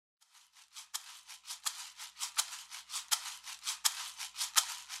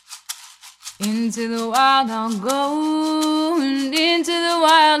Into the wild I'll go, and into the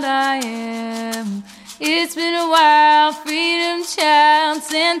wild I am. It's been a while, freedom child,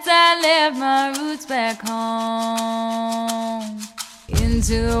 since I left my roots back home.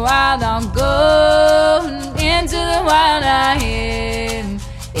 Into the wild I'll go, and into the wild I am.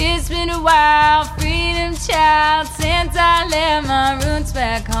 It's been a while, freedom child, since I left my roots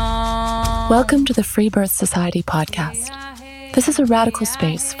back home. Welcome to the Free Birth Society podcast. This is a radical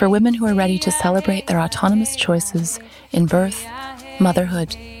space for women who are ready to celebrate their autonomous choices in birth,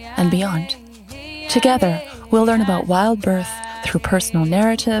 motherhood, and beyond. Together, we'll learn about wild birth through personal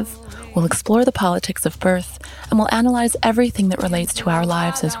narrative, we'll explore the politics of birth, and we'll analyze everything that relates to our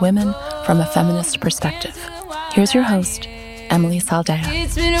lives as women from a feminist perspective. Here's your host, Emily Saldea.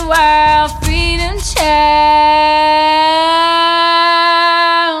 It's been a while, freedom child,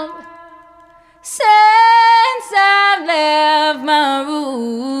 since I left my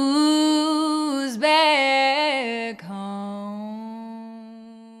roots back home.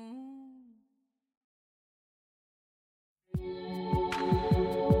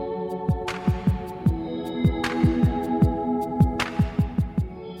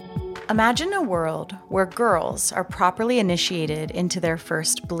 Imagine a world where girls are properly initiated into their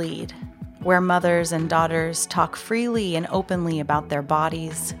first bleed, where mothers and daughters talk freely and openly about their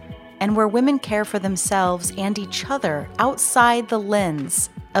bodies, and where women care for themselves and each other outside the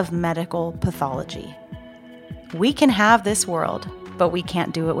lens of medical pathology. We can have this world, but we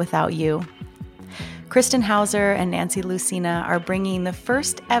can't do it without you. Kristen Hauser and Nancy Lucina are bringing the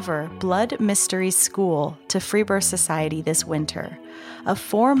first ever Blood Mysteries School to Free Birth Society this winter, a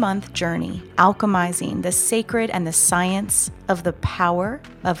 4-month journey alchemizing the sacred and the science of the power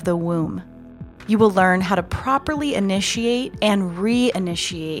of the womb. You will learn how to properly initiate and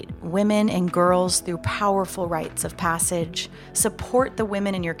reinitiate women and girls through powerful rites of passage, support the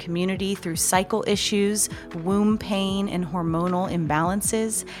women in your community through cycle issues, womb pain, and hormonal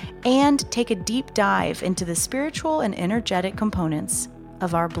imbalances, and take a deep dive into the spiritual and energetic components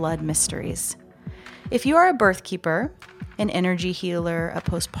of our blood mysteries. If you are a birth keeper, an energy healer, a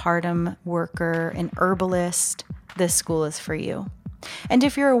postpartum worker, an herbalist, this school is for you. And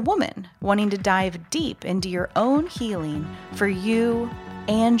if you're a woman wanting to dive deep into your own healing for you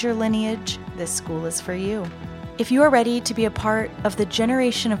and your lineage, this school is for you. If you are ready to be a part of the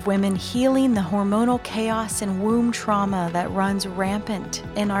generation of women healing the hormonal chaos and womb trauma that runs rampant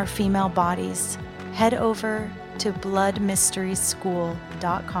in our female bodies, head over to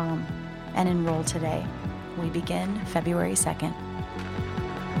bloodmysterieschool.com and enroll today. We begin February 2nd.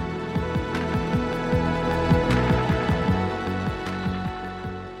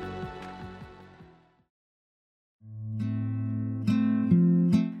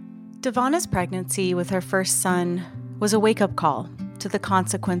 Devana's pregnancy with her first son was a wake-up call to the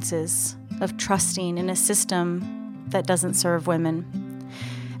consequences of trusting in a system that doesn't serve women.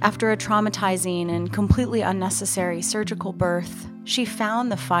 After a traumatizing and completely unnecessary surgical birth, she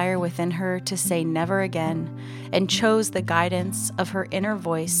found the fire within her to say never again and chose the guidance of her inner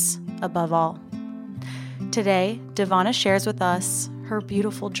voice above all. Today, Devana shares with us her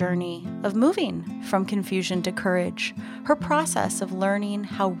beautiful journey of moving from confusion to courage, her process of learning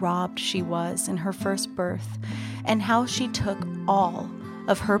how robbed she was in her first birth, and how she took all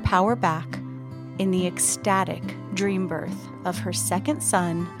of her power back in the ecstatic dream birth of her second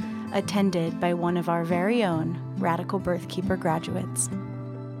son, attended by one of our very own Radical Birth Keeper graduates.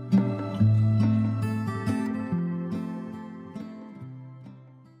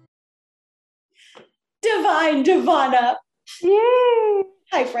 Divine Devana. Yay!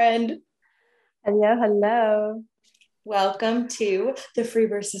 Hi, friend. Hello, hello. Welcome to the Free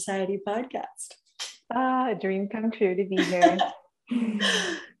Birth Society podcast. A dream come true to be here.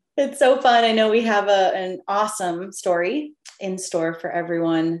 It's so fun. I know we have an awesome story in store for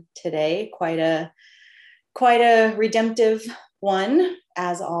everyone today. Quite a redemptive one,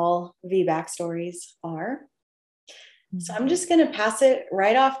 as all VBAC stories are. So I'm just going to pass it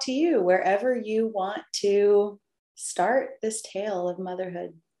right off to you, wherever you want to start this tale of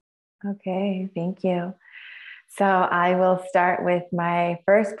motherhood. Okay, thank you. So I will start with my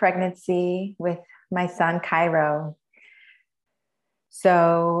first pregnancy with my son, Cairo.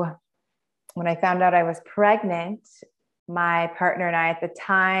 So when I found out I was pregnant, my partner and I at the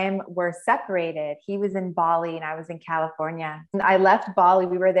time were separated. He was in Bali and I was in California. And I left Bali.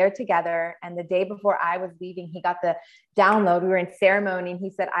 We were there together. And the day before I was leaving, he got the download. We were in ceremony and he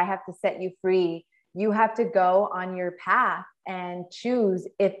said, I have to set you free. You have to go on your path and choose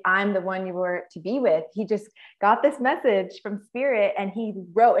if I'm the one you were to be with. He just got this message from spirit and he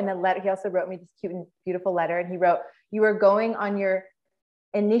wrote in a letter. He also wrote me this cute and beautiful letter. And he wrote, you are going on your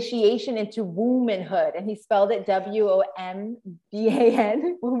initiation into womanhood. And he spelled it WOMBAN,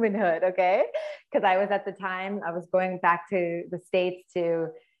 womanhood. Okay. Because I was at the time, I was going back to the States to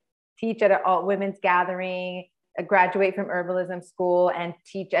teach at a women's gathering, graduate from herbalism school, and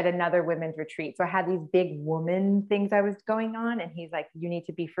teach at another women's retreat. So I had these big woman things I was going on. And he's like, you need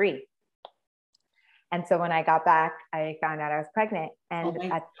to be free. And so when I got back, I found out I was pregnant. And oh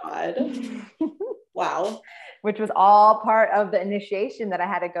my God. Wow. Which was all part of the initiation that I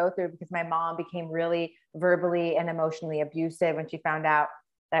had to go through, because my mom became really verbally and emotionally abusive when she found out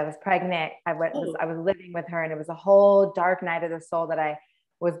that I was pregnant. I was living with her, and it was a whole dark night of the soul that I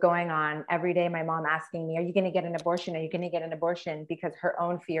was going on every day. My mom asking me, are you going to get an abortion? Are you going to get an abortion? Because her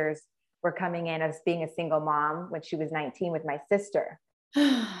own fears were coming in as being a single mom when she was 19 with my sister.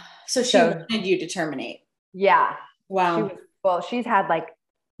 So she wanted you to terminate. Yeah. Wow. She's had like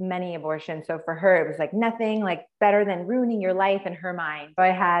many abortions. So for her, it was like nothing like better than ruining your life in her mind. So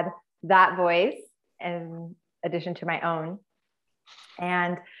I had that voice in addition to my own.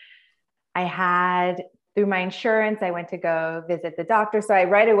 And I had, through my insurance, I went to go visit the doctor. So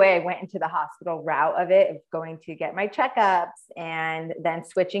right away, I went into the hospital route of it, of going to get my checkups and then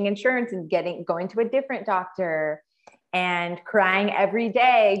switching insurance and going to a different doctor, and crying every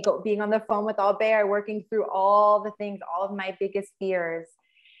day, being on the phone with Albert, working through all the things, all of my biggest fears.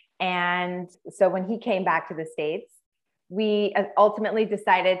 And so when he came back to the States, we ultimately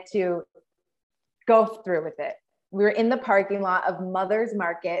decided to go through with it. We were in the parking lot of Mother's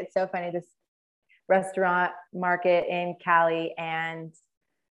Market. It's so funny, this restaurant market in Cali. And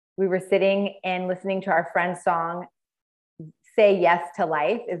we were sitting and listening to our friend's song, Say Yes to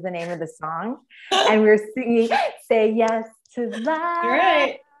Life is the name of the song. And we were singing, say yes to life.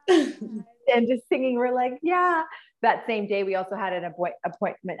 Right. And just singing, we're like, yeah. That same day, we also had an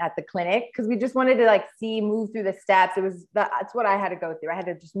appointment at the clinic, because we just wanted to like move through the steps. That's what I had to go through. I had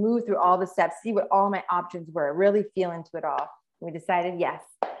to just move through all the steps, see what all my options were, really feel into it all. We decided yes.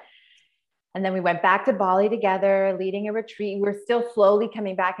 And then we went back to Bali together, leading a retreat. We're still slowly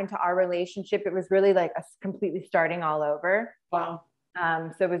coming back into our relationship. It was really like us completely starting all over. Wow.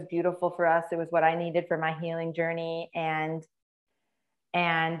 So it was beautiful for us. It was what I needed for my healing journey. And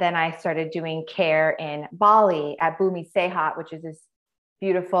then I started doing care in Bali at Bumi Sehat, which is this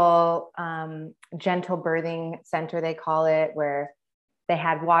beautiful, gentle birthing center, they call it, where they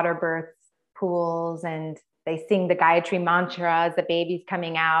had water births, pools, and they sing the Gayatri mantra as the baby's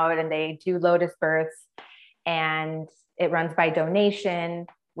coming out, and they do lotus births. And it runs by donation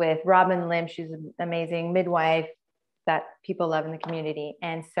with Robin Lim. She's an amazing midwife that people love in the community.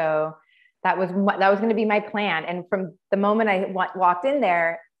 And so that was going to be my plan. And from the moment I walked in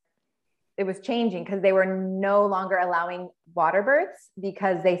there, it was changing, because they were no longer allowing water births,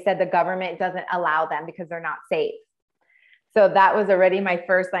 because they said the government doesn't allow them because they're not safe. So that was already my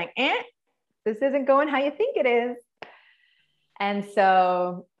first like, this isn't going how you think it is. And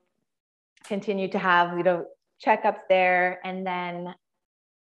so continued to have, checkups there. And then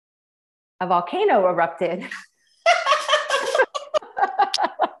a volcano erupted.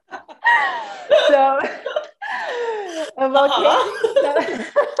 So a volcano.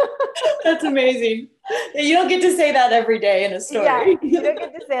 That's amazing. You don't get to say that every day in a story. Yeah, you don't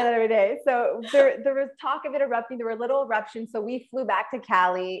get to say that every day. So there was talk of it erupting. There were little eruptions. So we flew back to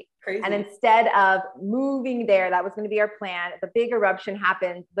Cali. Crazy. And instead of moving there, that was going to be our plan. The big eruption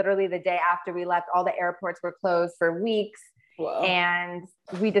happened literally the day after we left. All the airports were closed for weeks. Whoa. And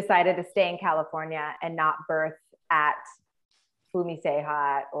we decided to stay in California and not birth at Bumi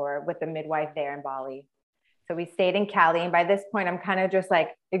Sehat or with the midwife there in Bali. So we stayed in Cali. And by this point, I'm kind of just like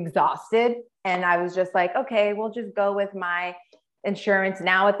exhausted. And I was just like, okay, we'll just go with my insurance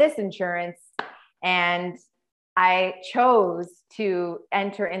now with this insurance. And I chose to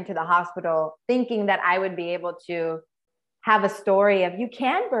enter into the hospital thinking that I would be able to have a story of you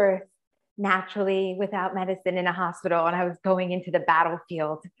can birth naturally without medicine in a hospital. And I was going into the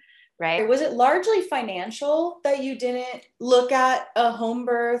battlefield, right? Was it largely financial that you didn't look at a home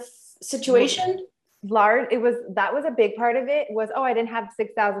birth situation? That was a big part of it was, I didn't have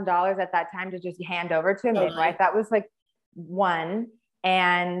 $6,000 at that time to just hand over to a midwife. That was like one.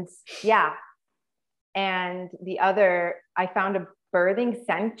 And yeah. And the other, I found a birthing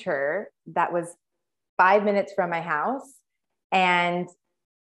center that was 5 minutes from my house, and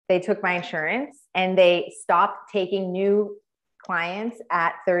they took my insurance and they stopped taking new clients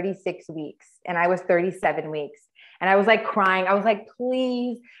at 36 weeks. And I was 37 weeks. And I was like crying. I was like,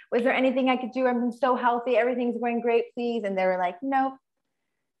 please, was there anything I could do? I'm so healthy. Everything's going great, please. And they were like, nope.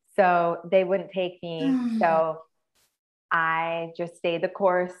 So they wouldn't take me. So I just stayed the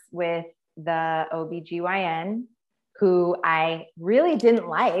course with the OBGYN. who I really didn't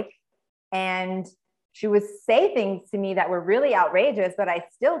like. And she would say things to me that were really outrageous, but I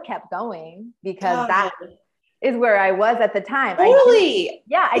still kept going because that is where I was at the time. Totally.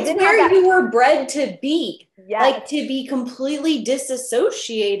 I it's didn't where have that. you were bred to be. Yes. Like to be completely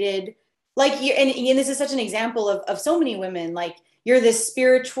disassociated. Like you, and this is such an example of so many women. Like you're this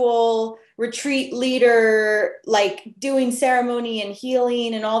spiritual retreat leader, like doing ceremony and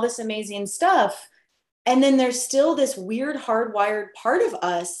healing and all this amazing stuff. And then there's still this weird hardwired part of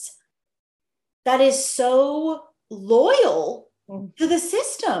us that is so loyal to the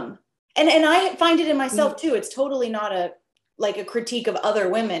system. And I find it in myself too. It's totally not a critique of other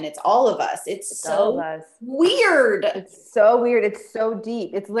women. It's all of us. It's so weird. It's so weird. It's so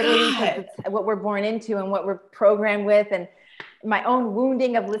deep. It's literally because it's what we're born into and what we're programmed with, and my own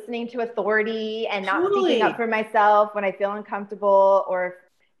wounding of listening to authority and not speaking up for myself when I feel uncomfortable, or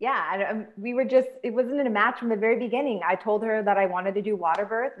it wasn't a match from the very beginning. I told her that I wanted to do water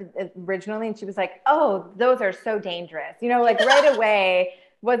birth originally, and she was like, "Oh, those are so dangerous." Like right away,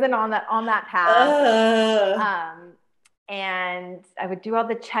 wasn't on that path. And I would do all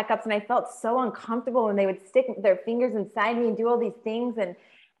the checkups, and I felt so uncomfortable, and they would stick their fingers inside me and do all these things. And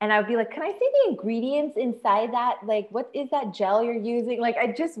I would be like, "Can I see the ingredients inside that? Like, what is that gel you're using?" Like,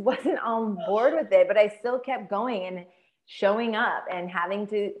 I just wasn't on board with it, but I still kept going and showing up and having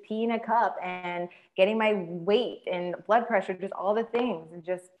to pee in a cup and getting my weight and blood pressure, just all the things, and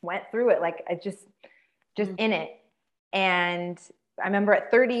just went through it. Like I just in it. And I remember at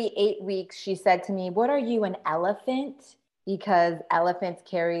 38 weeks, she said to me, "What are you, an elephant?" Because elephants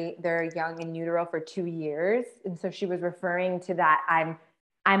carry their young in utero for 2 years. And so she was referring to that.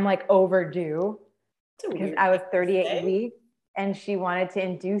 I'm like overdue because I was 38 weeks, and she wanted to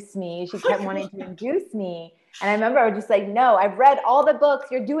induce me. She kept wanting to induce me. And I remember I was just like, "No, I've read all the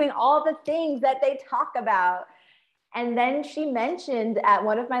books. You're doing all the things that they talk about." And then she mentioned at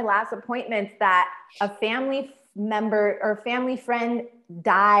one of my last appointments that a family member or family friend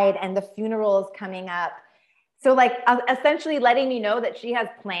died and the funeral is coming up. So like essentially letting me know that she has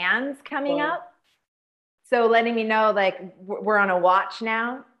plans coming up. So letting me know like we're on a watch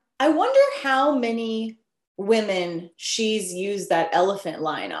now. I wonder how many women she's used that elephant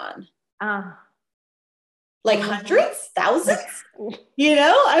line on. Like hundreds, thousands,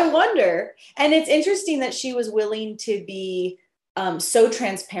 I wonder. And it's interesting that she was willing to be so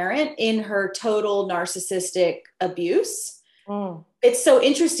transparent in her total narcissistic abuse. It's so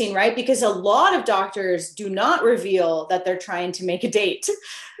interesting, right? Because a lot of doctors do not reveal that they're trying to make a date,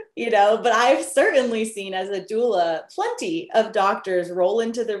 but I've certainly seen as a doula, plenty of doctors roll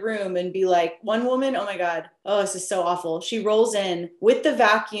into the room and be like, one woman, oh my God, oh, this is so awful. She rolls in with the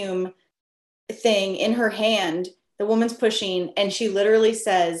vacuum thing in her hand, the woman's pushing, and she literally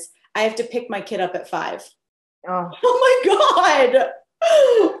says, "I have to pick my kid up at 5. Oh my God.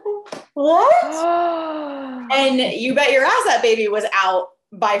 What? And you bet your ass that baby was out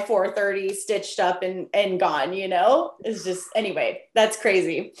by 4:30, stitched up and gone, It's just, anyway, that's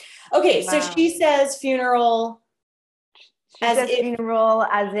crazy. Okay. Wow. So she says funeral. Funeral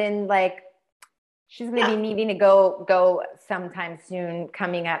as in like, she's going to be needing to go sometime soon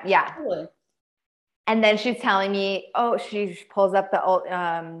coming up. Yeah. Totally. And then she's telling me, she pulls up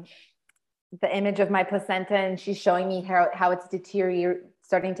the image of my placenta, and she's showing me how it's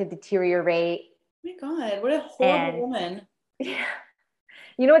starting to deteriorate. Oh my God, what a horrible woman. Yeah.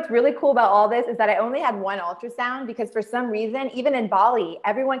 What's really cool about all this is that I only had one ultrasound, because for some reason, even in Bali,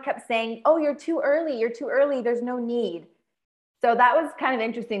 everyone kept saying, "Oh, you're too early. There's no need." So that was kind of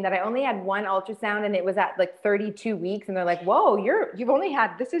interesting that I only had one ultrasound, and it was at like 32 weeks. And they're like, "Whoa,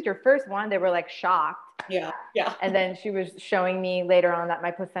 this is your first one." They were like shocked. Yeah. Yeah. And then she was showing me later on that my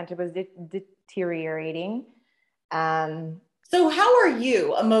placenta was deteriorating. So how are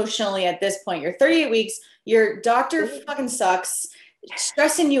you emotionally at this point? You're 38 weeks, your doctor fucking sucks,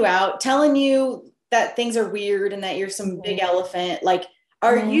 stressing you out, telling you that things are weird and that you're some big elephant. Like,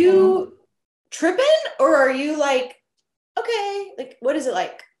 are you tripping, or are you like, okay, like, what is it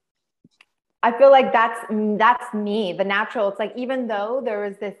like? I feel like that's me, the natural. It's like, even though there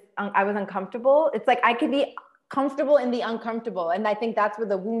was this, I was uncomfortable, it's like I could be comfortable in the uncomfortable. And I think that's where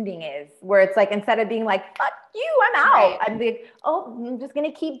the wounding is, where it's like, instead of being like, "Fuck you, I'm out." Right. I'm like, I'm just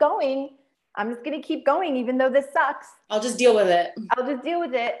going to keep going. Even though this sucks. I'll just deal with it. I'll just deal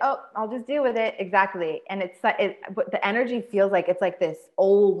with it. Exactly. And but the energy feels like it's like this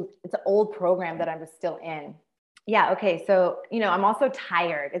old program that I'm just still in. Yeah. Okay. So, I'm also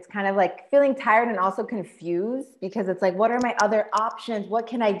tired. It's kind of like feeling tired and also confused because it's like, what are my other options? What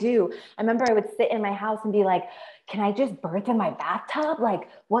can I do? I remember I would sit in my house and be like, can I just birth in my bathtub? Like,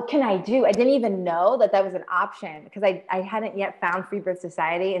 what can I do? I didn't even know that that was an option because I hadn't yet found Free Birth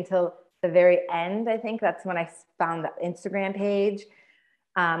Society until the very end. I think that's when I found the Instagram page,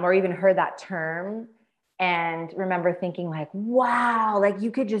 or even heard that term. And remember thinking like, wow, like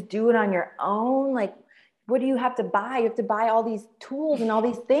you could just do it on your own. Like, what do you have to buy? You have to buy all these tools and all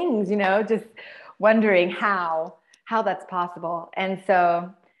these things, just wondering how that's possible. And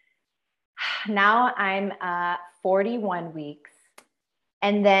so now I'm 41 weeks.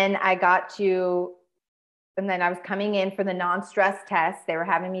 And then and then I was coming in for the non-stress test. They were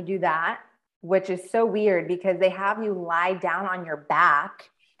having me do that, which is so weird because they have you lie down on your back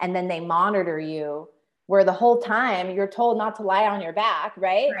and then they monitor you, where the whole time you're told not to lie on your back,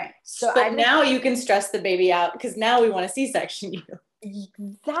 right? Right. So but now you can stress the baby out because now we want to C-section you.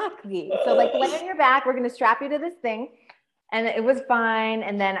 Exactly. So like lay on your back, we're going to strap you to this thing. And it was fine.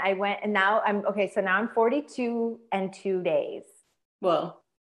 And then I went and now I'm okay. So now I'm 42 and 2 days. Whoa.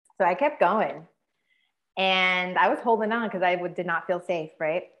 So I kept going and I was holding on because did not feel safe.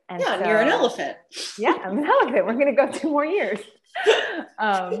 Right. And yeah, so, you're an elephant. Yeah, I'm an elephant. We're going to go 2 more years.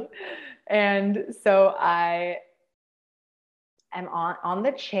 And so I am on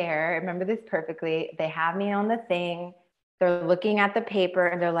the chair. I remember this perfectly. They have me on the thing. They're looking at the paper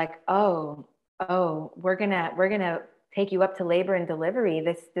and they're like, oh, we're gonna take you up to labor and delivery.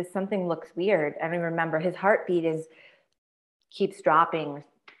 This something looks weird. And I remember his heartbeat keeps dropping.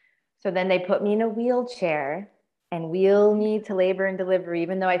 So then they put me in a wheelchair and wheel me to labor and delivery,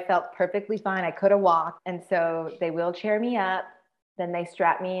 even though I felt perfectly fine. I could have walked. And so they wheelchair me up. Then they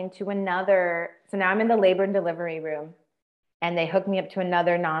strap me into so now I'm in the labor and delivery room and they hook me up to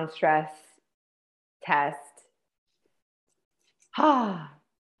another non-stress test.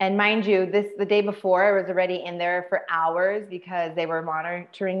 And mind you, the day before I was already in there for hours because they were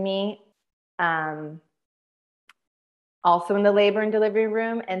monitoring me. Also in the labor and delivery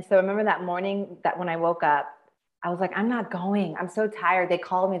room. And so I remember that morning that when I woke up, I was like, I'm not going. I'm so tired. They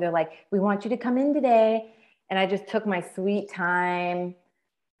called me. They're like, we want you to come in today. And I just took my sweet time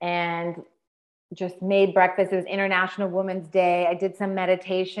and just made breakfast. It was International Women's Day. I did some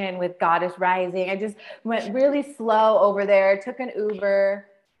meditation with Goddess Rising. I just went really slow over there, took an Uber.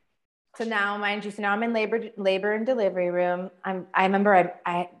 So now, mind you, now I'm in labor and delivery room. I remember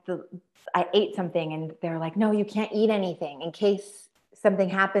I ate something and they were like, no, you can't eat anything in case something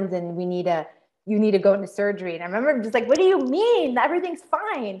happens and you need to go into surgery. And I remember just like, what do you mean? Everything's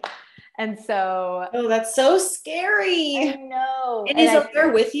fine. And so. Oh, that's so scary. I know. And is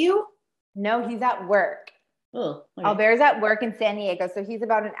Albert with you? No, he's at work. Oh, okay. Albert's at work in San Diego. So he's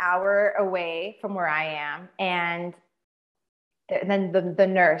about an hour away from where I am. And then the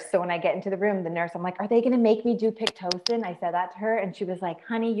nurse. So when I get into the room, the nurse, I'm like, are they going to make me do Pitocin? I said that to her. And she was like,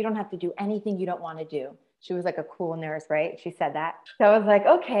 honey, you don't have to do anything you don't want to do. She was like a cool nurse, right? She said that. So I was like,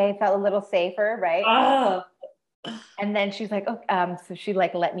 okay, felt a little safer, right? Oh. And then she's like, oh, so she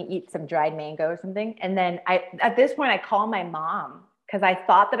like let me eat some dried mango or something. And then at this point I called my mom because I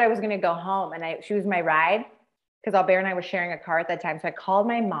thought that I was going to go home and she was my ride because Albert and I were sharing a car at that time. So I called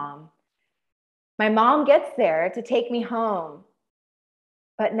my mom. My mom gets there to take me home.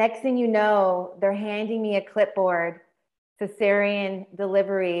 But next thing you know, they're handing me a clipboard, cesarean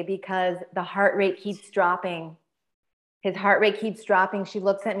delivery, because the heart rate keeps dropping. His heart rate keeps dropping. She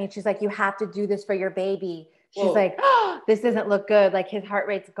looks at me. She's like, you have to do this for your baby. She's Whoa. Like, oh, this doesn't look good. Like his heart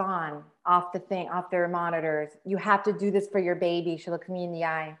rate's gone off their monitors. You have to do this for your baby. She looks me in the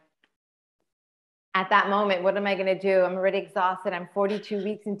eye. At that moment, what am I going to do? I'm already exhausted. I'm 42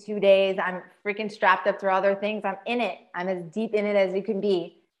 weeks and 2 days. I'm freaking strapped up through other things. I'm in it. I'm as deep in it as you can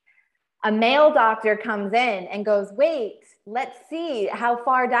be. A male doctor comes in and goes, wait, let's see how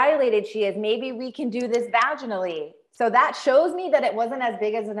far dilated she is. Maybe we can do this vaginally. So that shows me that it wasn't as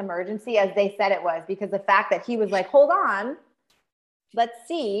big as an emergency as they said it was, because the fact that he was like, hold on, let's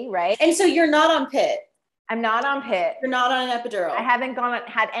see, right? And so you're not on PIT. I'm not on PIT. You're not on an epidural. I haven't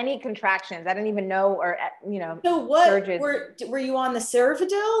had any contractions. I didn't even know, or, So what, surges. were you on the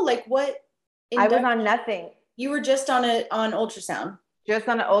Serafadil? Like what? I was on nothing. You were just on ultrasound. Just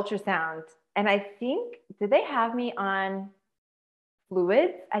on an ultrasound. And I think, did they have me on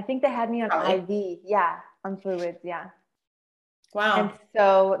fluids? I think they had me on IV. Yeah, on fluids. Yeah. Wow. And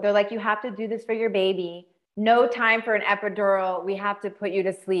so they're like, you have to do this for your baby. No time for an epidural. We have to put you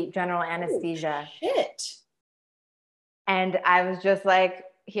to sleep, general anesthesia. Shit. And I was just like,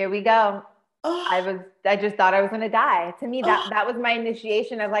 here we go. I just thought I was going to die. To me, that was my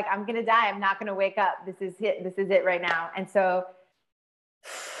initiation of like, I'm going to die. I'm not going to wake up. This is it. This is it right now. And so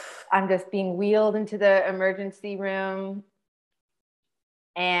I'm just being wheeled into the emergency room,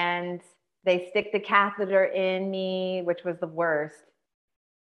 and they stick the catheter in me, which was the worst.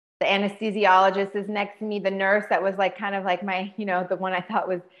 The anesthesiologist is next to me. The nurse that was like, kind of like my, the one I thought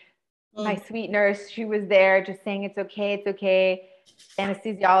was my sweet nurse, she was there just saying, it's okay. It's okay.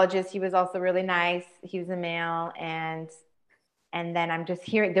 Anesthesiologist, he was also really nice. He was a male. And then I'm just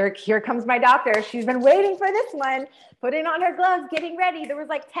here comes my doctor. She's been waiting for this one, putting on her gloves, getting ready. There was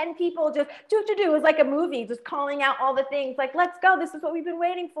like 10 people just it was like a movie, just calling out all the things like, let's go. This is what we've been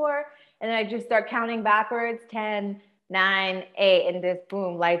waiting for. And then I just start counting backwards, 10, 9, 8, and just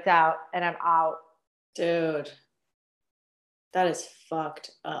boom, lights out, and I'm out. Dude, that is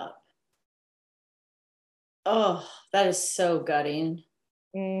fucked up. Oh, that is so gutting.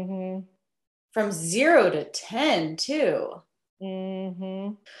 Mm-hmm. From 0 to 10 too.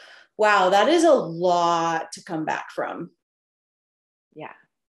 Mm-hmm. Wow, that is a lot to come back from. Yeah.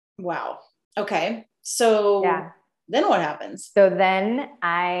 Wow. Okay. So then what happens? So then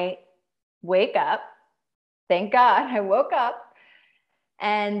I wake up. Thank God I woke up.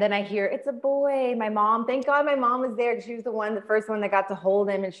 And then I hear, it's a boy. My mom, thank God my mom was there. She was the first one that got to hold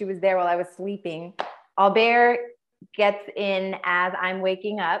him, and she was there while I was sleeping. Albert gets in as I'm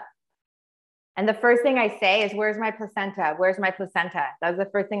waking up. And the first thing I say is, where's my placenta? Where's my placenta? That was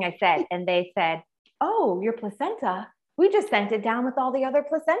the first thing I said. And they said, oh, your placenta? We just sent it down with all the other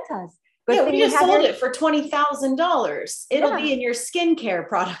placentas. We just sold it for $20,000. It'll be in your skincare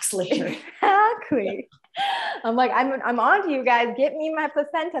products later. Exactly. I'm like, I'm on to you guys. Get me my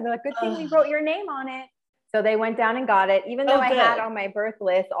placenta. They're like, good thing we wrote your name on it. So they went down and got it, even though I had on my birth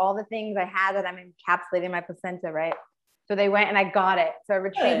list all the things I had that I'm encapsulating my placenta, right? So they went and I got it. So I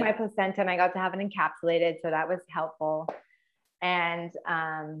retrieved my placenta and I got to have it encapsulated. So that was helpful. And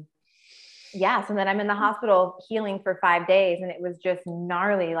so then I'm in the hospital healing for 5 days, and it was just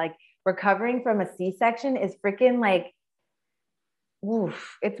gnarly. Like, recovering from a C-section is freaking like,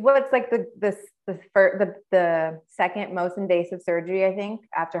 oof. It's like the second most invasive surgery, I think,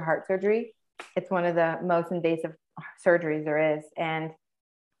 after heart surgery. It's one of the most invasive surgeries there is. And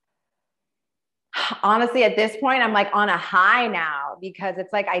honestly, at this point, I'm like on a high now, because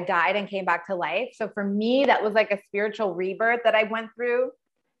it's like I died and came back to life. So for me, that was like a spiritual rebirth that I went through.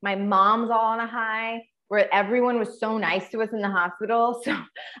 My mom's all on a high, where everyone was so nice to us in the hospital. So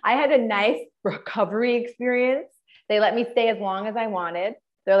I had a nice recovery experience. They let me stay as long as I wanted.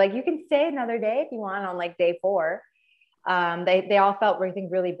 They're like, you can stay another day if you want on like day 4. They all felt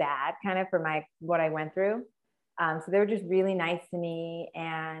everything really bad kind of for what I went through. So they were just really nice to me.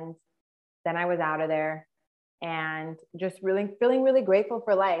 And then I was out of there and just really feeling really grateful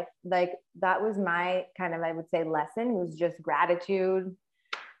for life. Like, that was my kind of, I would say, lesson, was just gratitude.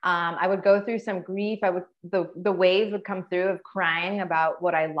 I would go through some grief. The waves would come through of crying about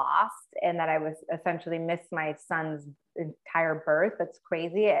what I lost, and that I was essentially missed my son's entire birth. That's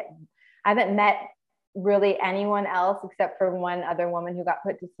crazy. I haven't met really anyone else except for one other woman who got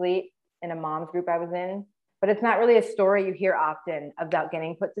put to sleep in a mom's group I was in, but it's not really a story you hear often about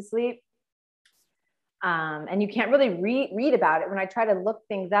getting put to sleep. And you can't really read about it. When I try to look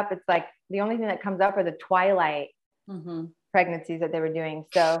things up, it's like the only thing that comes up are the twilight pregnancies that they were doing.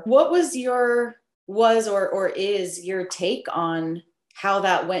 So what was or is your take on how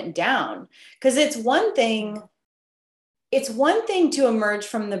that went down? Because it's one thing to emerge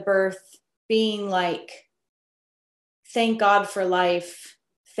from the birth being like, thank God for life,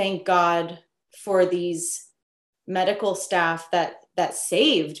 thank God for these medical staff that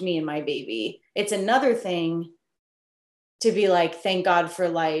saved me and my baby. It's another thing to be like, thank God for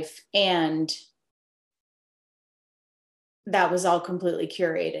life, and that was all completely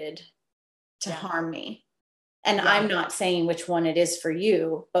curated to harm me. And I'm not saying which one it is for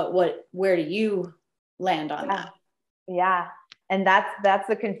you, but where do you land on that? Yeah. And that's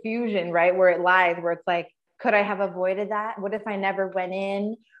the confusion, right? Where it lies, where it's like, could I have avoided that? What if I never went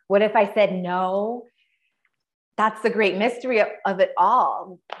in? What if I said no? That's the great mystery of it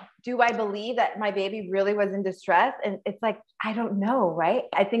all. Do I believe that my baby really was in distress? And it's like, I don't know, right?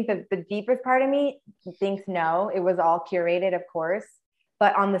 I think that the deepest part of me thinks no, it was all curated, of course.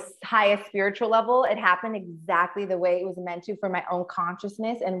 But on the highest spiritual level, it happened exactly the way it was meant to, for my own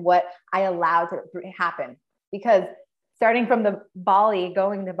consciousness and what I allowed to happen. Because starting from going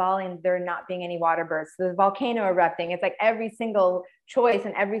to Bali and there not being any water bursts, the volcano erupting, it's like every single choice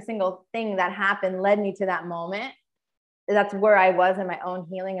and every single thing that happened led me to that moment. That's where I was in my own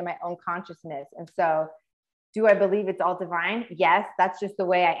healing and my own consciousness. And so Do I believe it's all divine? Yes, that's just the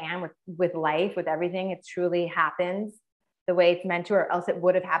way I am with life, with everything. It truly happens the way it's meant to, or else it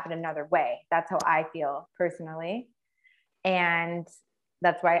would have happened another way. That's how I feel personally. And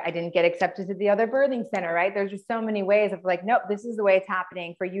that's why I didn't get accepted to the other birthing center, right? There's just so many ways of like, nope, this is the way it's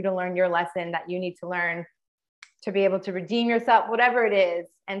happening for you to learn your lesson that you need to learn to be able to redeem yourself, whatever it is.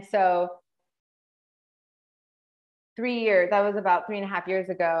 And so 3 years, that was about 3.5 years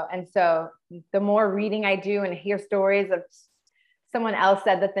ago. And so the more reading I do and hear stories of someone else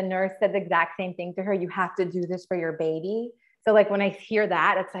said that the nurse said the exact same thing to her, you have to do this for your baby. So like when I hear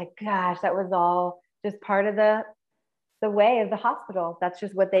that, it's like, gosh, that was all just part of the way of the hospital. That's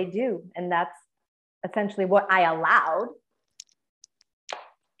just what they do. And that's essentially what I allowed.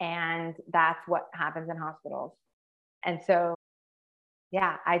 And that's what happens in hospitals. And so,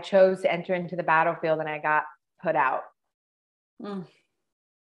 yeah, I chose to enter into the battlefield and I got put out.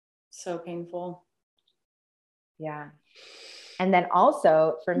 So painful. Yeah. And then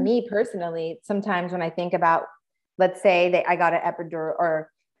also for me personally, sometimes when I think about, let's say that I got an epidural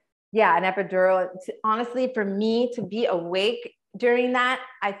an epidural, honestly, for me to be awake during that,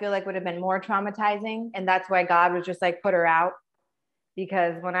 I feel like would have been more traumatizing. And that's why God was just like, put her out.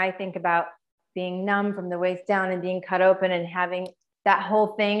 Because when I think about being numb from the waist down and being cut open and having that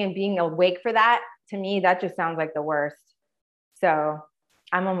whole thing and being awake for that, to me, that just sounds like the worst. So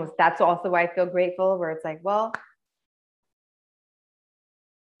that's also why I feel grateful, where it's like, well,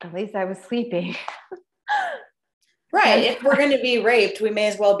 at least I was sleeping. Right. If we're going to be raped, we may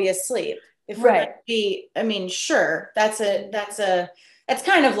as well be asleep. If we're going to be, I mean, sure. That's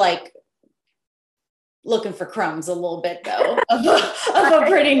kind of like looking for crumbs a little bit though, of a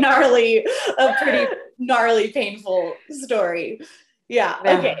pretty gnarly, painful story. Yeah.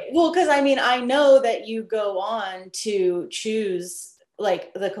 Okay. Well, cause I mean, I know that you go on to choose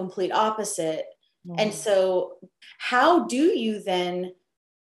like the complete opposite. And so how do you then,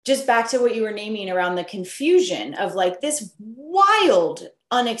 just back to what you were naming around the confusion of like this wild,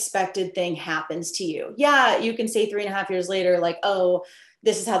 unexpected thing happens to you. Yeah, you can say 3.5 years later, like, oh,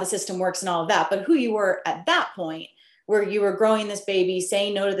 this is how the system works and all of that. But who you were at that point, where you were growing this baby,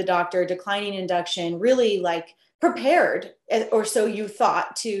 saying no to the doctor, declining induction, really like prepared, or so you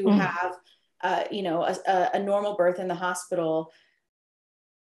thought, to have, a normal birth in the hospital.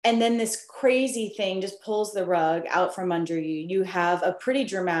 And then this crazy thing just pulls the rug out from under you. You have a pretty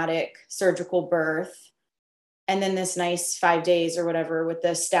dramatic surgical birth. And then this nice 5 days or whatever with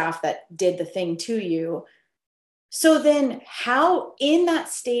the staff that did the thing to you. So then how, in that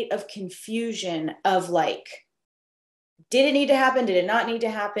state of confusion of like, did it need to happen? Did it not need to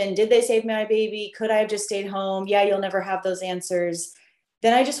happen? Did they save my baby? Could I have just stayed home? Yeah, you'll never have those answers.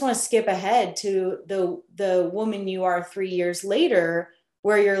 Then I just want to skip ahead to the woman you are 3 years later,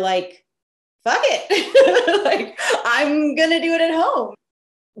 where you're like, fuck it. Like, I'm going to do it at home.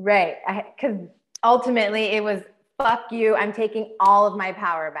 Right. Because ultimately it was, fuck you. I'm taking all of my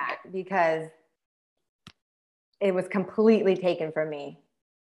power back, because it was completely taken from me.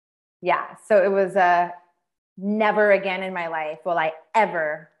 Yeah. So it was never again in my life will I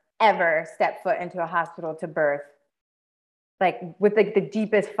ever step foot into a hospital to birth, like with like the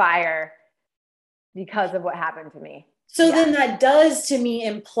deepest fire, because of what happened to me. So then that does to me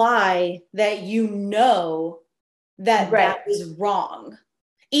imply that that is wrong.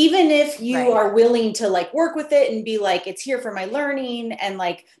 Even if you are willing to like work with it and be like, it's here for my learning and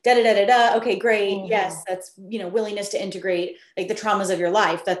like, okay, great. Yes. That's, willingness to integrate like the traumas of your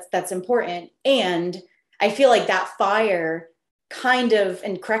life. That's important. And I feel like that fire kind of,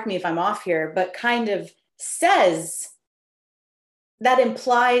 and correct me if I'm off here, but kind of says that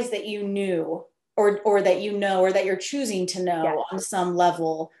implies that you knew or that or that you're choosing to know on some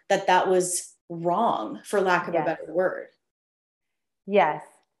level that was wrong, for lack of a better word. Yes.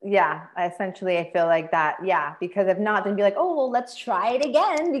 Yeah. Essentially, I feel like that. Yeah. Because if not, then be like, oh, well, let's try it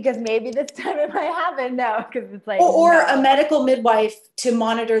again, because maybe this time it might happen. No, because it's like, or a medical midwife to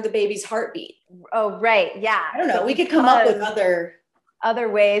monitor the baby's heartbeat. Oh, right. Yeah. I don't know. We could come up with other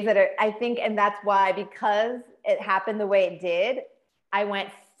ways that are, I think, and that's why, because it happened the way it did, I went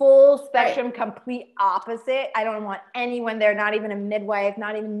full spectrum, complete opposite. I don't want anyone there, not even a midwife,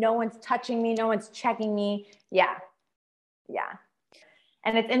 no one's touching me, no one's checking me. Yeah. Yeah.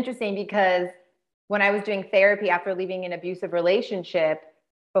 And it's interesting because when I was doing therapy after leaving an abusive relationship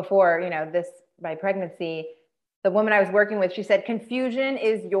before, my pregnancy, the woman I was working with, she said, confusion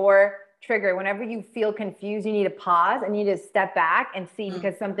is your trigger. Whenever you feel confused, you need to pause and you need to step back and see,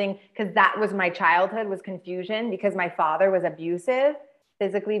 because that was my childhood, was confusion, because my father was abusive,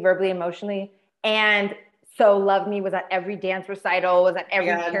 physically, verbally, emotionally, and so loved me, was at every dance recital, was at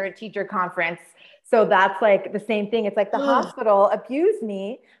every parent teacher conference. So that's like the same thing. It's like the hospital abused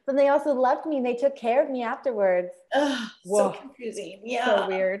me, but they also loved me and they took care of me afterwards. So confusing. Yeah. So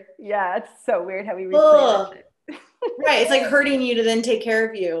weird. Yeah. It's so weird how we replay that shit. Right. It's like hurting you to then take care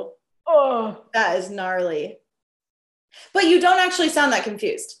of you. Oh, that is gnarly. But you don't actually sound that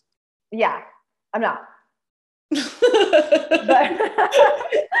confused. Yeah, I'm not. But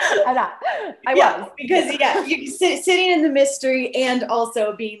I'm not. I was. Because you sitting in the mystery and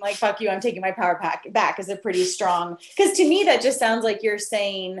also being like, fuck you, I'm taking my power back is a pretty strong, because to me that just sounds like you're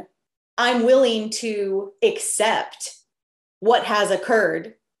saying I'm willing to accept what has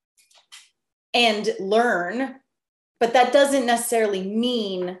occurred and learn, but that doesn't necessarily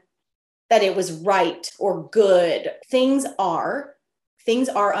mean that it was right or good. Things are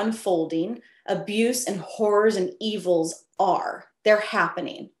unfolding. Abuse and horrors and evils they're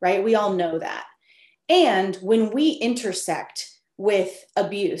happening, right? We all know that. And when we intersect with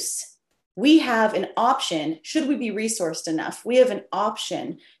abuse, we have an option, should we be resourced enough, we have an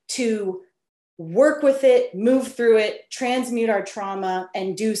option to work with it, move through it, transmute our trauma,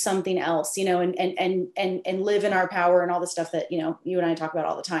 and do something else, and live in our power and all the stuff that, you and I talk about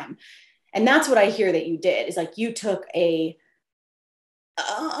all the time. And that's what I hear that you did, is like you took a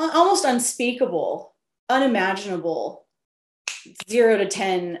almost unspeakable, unimaginable 0 to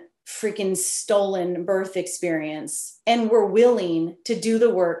 10 freaking stolen birth experience and were willing to do the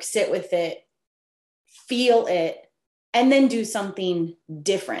work, sit with it, feel it, and then do something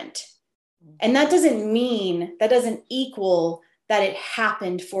different. And that doesn't equal that it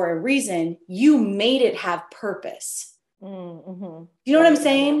happened for a reason. You made it have purpose. Mm-hmm. You know what I'm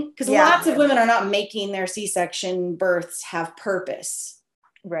saying? Because lots of women are not making their C-section births have purpose.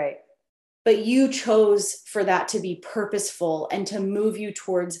 Right. But you chose for that to be purposeful and to move you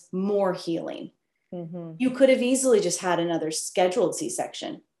towards more healing. Mm-hmm. You could have easily just had another scheduled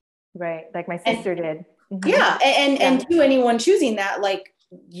C-section. Right. Like my sister did. Mm-hmm. Yeah. And to anyone choosing that, like,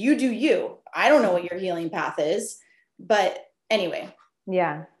 you do you. I don't know what your healing path is, but anyway.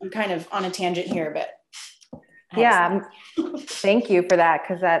 Yeah. I'm kind of on a tangent here, but. Yeah. Thank you for that.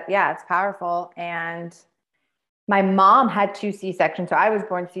 Cause it's powerful. And my mom had 2 C-sections. So I was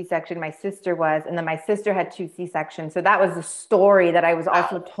born C-section. My sister was, and then my sister had 2 C-sections. So that was the story that I was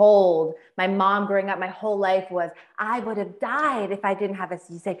also told. My mom growing up, my whole life was, I would have died if I didn't have a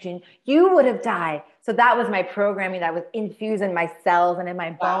C-section. You would have died. So that was my programming that was infused in my cells and in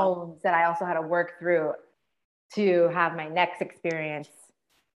my bones that I also had to work through to have my next experience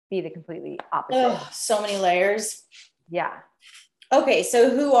be the completely opposite. Oh, so many layers. Yeah. Okay. So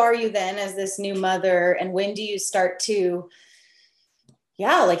who are you then as this new mother? And when do you start to,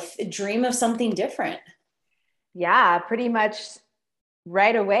 dream of something different? Yeah, pretty much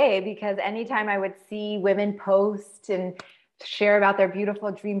right away, because anytime I would see women post and share about their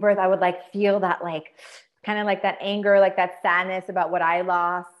beautiful dream birth, I would feel that kind of that anger, that sadness about what I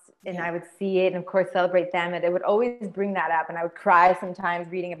lost. And I would see it and of course celebrate them. And it would always bring that up. And I would cry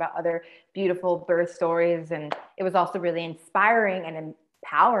sometimes reading about other beautiful birth stories. And it was also really inspiring and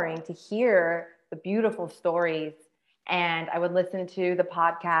empowering to hear the beautiful stories. And I would listen to the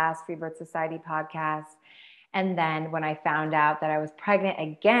podcast, Free Birth Society podcast. And then when I found out that I was pregnant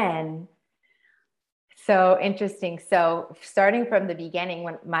again, so interesting. So starting from the beginning,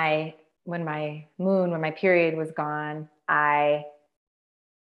 when my period was gone, I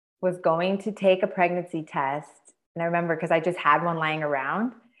was going to take a pregnancy test. And I remember because I just had one lying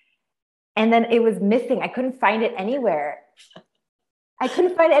around and then it was missing. I couldn't find it anywhere. I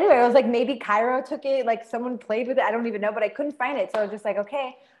was like, maybe Cairo took it, someone played with it. I don't even know, but I couldn't find it. So I was just like,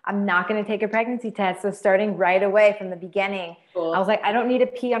 okay, I'm not going to take a pregnancy test. So starting right away from the beginning, cool. I was like, I don't need to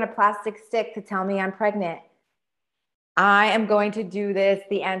pee on a plastic stick to tell me I'm pregnant. I am going to do this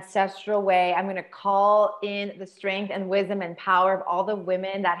the ancestral way. I'm going to call in the strength and wisdom and power of all the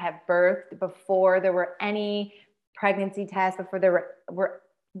women that have birthed before there were any pregnancy tests, before there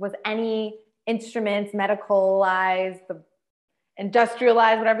was any instruments, medicalized,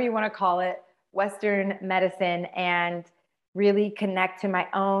 industrialized, whatever you want to call it, Western medicine, and really connect to my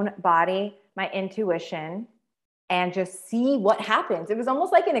own body, my intuition, and just see what happens. It was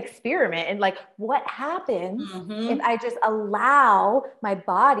almost like an experiment. And what happens if I just allow my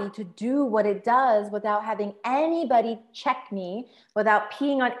body to do what it does without having anybody check me, without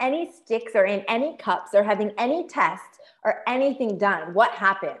peeing on any sticks or in any cups or having any tests or anything done? What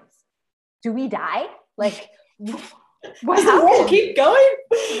happens? Do we die? What happens? The world keep going?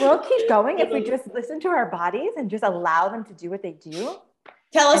 The world keep going if we just listen to our bodies and just allow them to do what they do.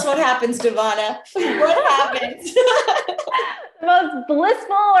 Tell us what happens, Devana. What happens? The most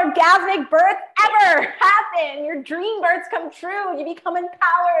blissful orgasmic birth ever happen. Your dream births come true. You become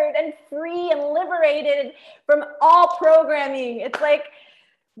empowered and free and liberated from all programming. It's like,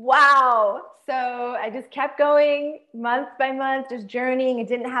 wow. So I just kept going month by month, just journeying. I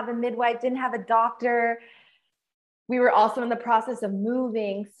didn't have a midwife, didn't have a doctor. We were also in the process of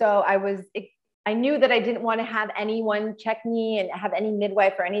moving. So I knew that I didn't want to have anyone check me and have any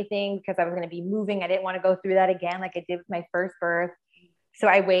midwife or anything because I was going to be moving. I didn't want to go through that again like I did with my first birth. So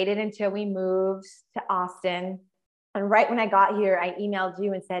I waited until we moved to Austin. And right when I got here, I emailed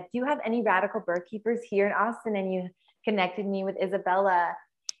you and said, do you have any radical birth keepers here in Austin? And you connected me with Isabella.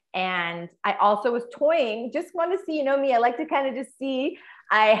 And I also was toying, just want to see, me, I like to kind of just see.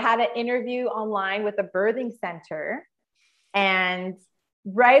 I had an interview online with a birthing center, and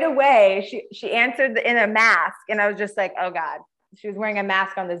right away, she answered in a mask. And I was just like, oh God, she was wearing a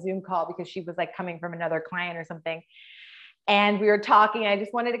mask on the Zoom call because she was like coming from another client or something. And we were talking. I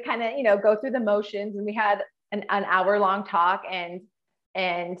just wanted to kind of, go through the motions. And we had an hour-long talk. And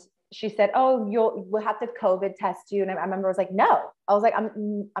she said, oh, we'll have to COVID test you. And I remember I was like, no. I was like,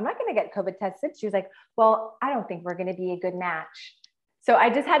 I'm not going to get COVID tested. She was like, well, I don't think we're going to be a good match. So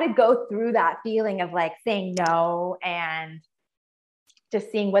I just had to go through that feeling of like saying no and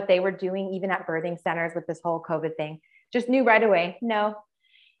just seeing what they were doing, even at birthing centers with this whole COVID thing. Just knew right away, no.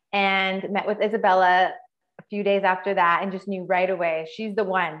 And met with Isabella a few days after that and just knew right away, she's the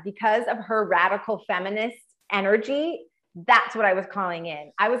one. Because of her radical feminist energy, that's what I was calling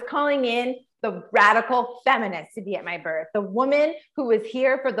in. I was calling in the radical feminist to be at my birth, the woman who was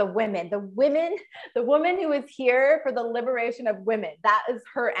here for the women, the woman who is here for the liberation of women. That is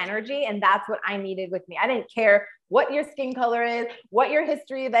her energy. And that's what I needed with me. I didn't care what your skin color is, what your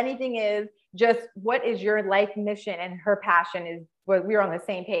history of anything is, just what is your life mission. And her passion is, we were on the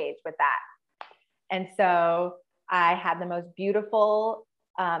same page with that. And so I had the most beautiful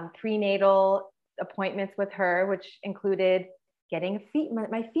prenatal appointments with her, which included getting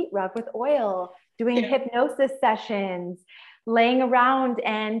my feet rubbed with oil, doing hypnosis sessions, laying around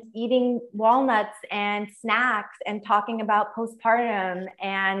and eating walnuts and snacks and talking about postpartum,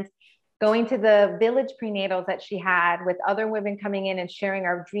 and going to the village prenatals that she had with other women coming in and sharing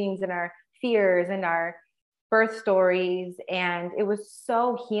our dreams and our fears and our birth stories. And it was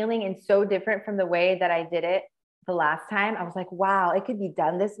so healing and so different from the way that I did it the last time. I was like, wow, it could be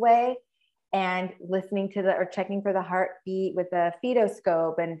done this way. And listening to or checking for the heartbeat with the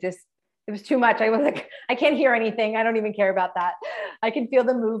fetoscope, and just, it was too much. I was like, I can't hear anything. I don't even care about that. I can feel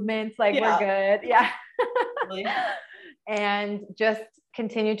the movements. Like, we're good. Yeah. Really? And just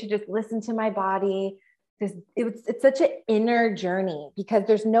continue to just listen to my body. It's such an inner journey, because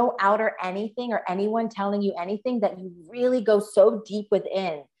there's no outer anything or anyone telling you anything, that you really go so deep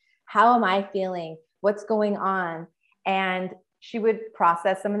within. How am I feeling? What's going on? And she would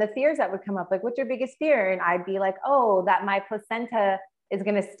process some of the fears that would come up. Like, what's your biggest fear? And I'd be like, oh, that my placenta is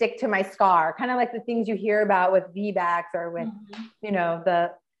going to stick to my scar. Kind of like the things you hear about with VBACs or with,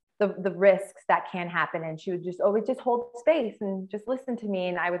 the risks that can happen. And she would just always just hold space and just listen to me.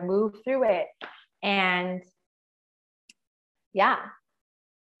 And I would move through it. And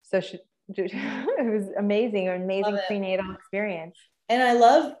so it was amazing, an amazing prenatal experience. And I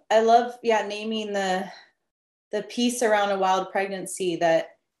love, naming the piece around a wild pregnancy,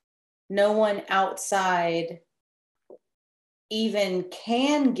 that no one outside even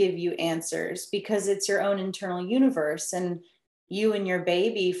can give you answers, because it's your own internal universe, and you and your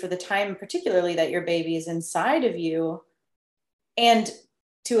baby, for the time particularly that your baby is inside of you, and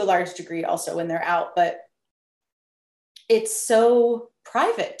to a large degree also when they're out, but it's so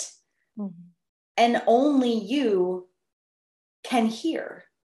private. Mm-hmm. And only you can hear.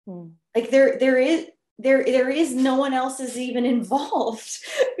 Mm. Like there is no one else is even involved,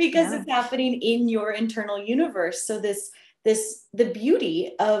 because it's happening in your internal universe. So the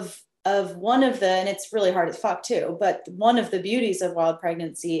beauty of one of and it's really hard as fuck too, but one of the beauties of wild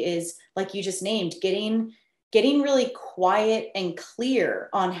pregnancy is, like you just named, getting really quiet and clear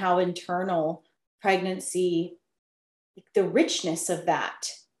on how internal pregnancy, the richness of that,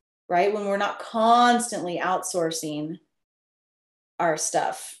 right? When we're not constantly outsourcing our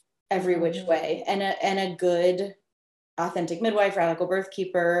stuff every which way, and a good authentic midwife, radical birth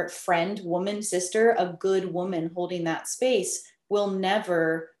keeper, friend, woman, sister, a good woman holding that space will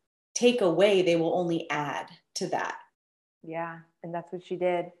never take away. They will only add to that. Yeah. And that's what she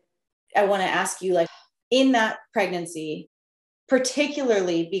did. I want to ask you, like, in that pregnancy,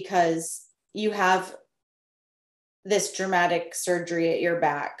 particularly because you have this dramatic surgery at your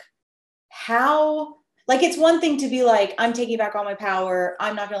back, how Like, it's one thing to be like, I'm taking back all my power.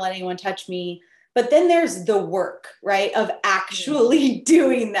 I'm not going to let anyone touch me. But then there's the work, right? Of actually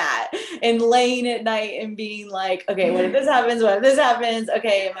doing that and laying at night and being like, okay, what if this happens? What if this happens?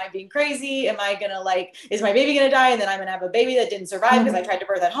 Okay, am I being crazy? Am I going to like, is my baby going to die? And then I'm going to have a baby that didn't survive because I tried to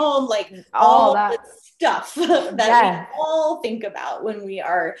birth at home. Like all that stuff that we all think about when we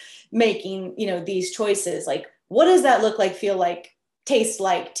are making, you know, these choices. Like, what does that look like, feel like, taste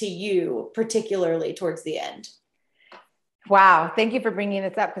like to you, particularly towards the end? Wow. Thank you for bringing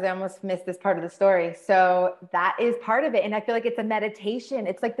this up because I almost missed this part of the story. So that is part of it. And I feel like it's a meditation.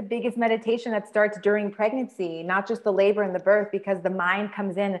 It's like the biggest meditation that starts during pregnancy, not just the labor and the birth, because the mind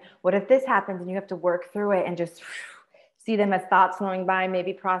comes in. What if this happens? And you have to work through it and just see them as thoughts flowing by,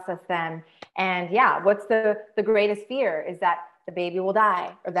 maybe process them. And yeah, what's the greatest fear is that the baby will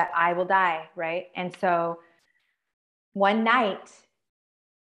die or that I will die. Right. And so one night,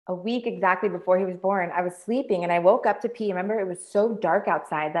 a week exactly before he was born, I was sleeping and I woke up to pee. Remember, it was so dark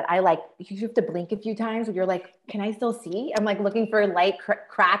outside that I like, you have to blink a few times where you're like, can I still see? I'm like looking for a light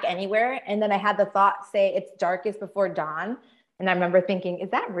crack anywhere. And then I had the thought say it's darkest before dawn. And I remember thinking,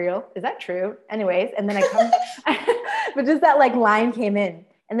 is that real? Is that true? Anyways. And then I come, but just that like line came in.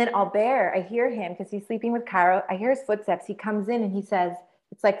 And then Albert, I hear him because he's sleeping with Cairo. I hear his footsteps. He comes in and he says,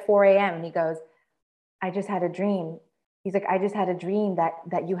 it's like 4 a.m. And he goes, I just had a dream. He's like, I just had a dream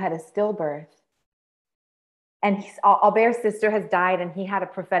that you had a stillbirth. And Albert's sister has died and he had a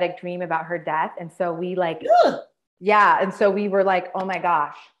prophetic dream about her death. And so we like, yeah. And so we were like, oh my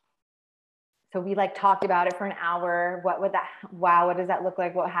gosh. So we like talked about it for an hour. What does that look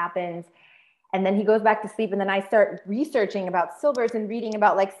like? What happens? And then he goes back to sleep. And then I start researching about stillbirths and reading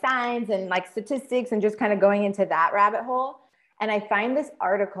about like signs and like statistics and just kind of going into that rabbit hole. And I find this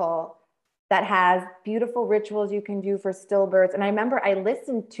article that has beautiful rituals you can do for stillbirths. And I remember I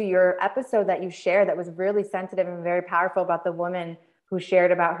listened to your episode that you shared that was really sensitive and very powerful about the woman who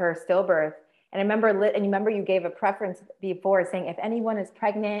shared about her stillbirth. And I remember you gave a preference before saying, if anyone is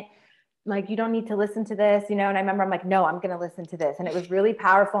pregnant, like you don't need to listen to this, you know? And I remember I'm like, no, I'm going to listen to this. And it was really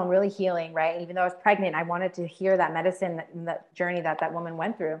powerful and really healing, right? And even though I was pregnant, I wanted to hear that medicine and that journey that woman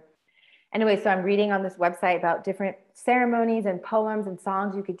went through. Anyway, so I'm reading on this website about different ceremonies and poems and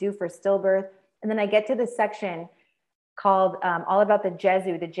songs you could do for stillbirth. And then I get to this section called all about the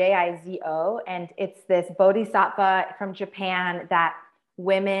Jizo, the Jizo. And it's this bodhisattva from Japan that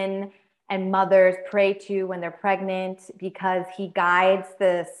women and mothers pray to when they're pregnant because he guides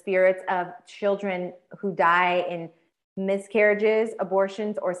the spirits of children who die in miscarriages,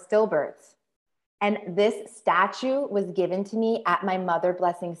 abortions, or stillbirths. And this statue was given to me at my mother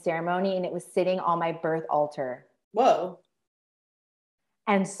blessing ceremony, and it was sitting on my birth altar. Whoa.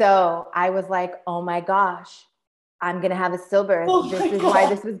 And so I was like, oh my gosh, I'm going to have a stillbirth. This is why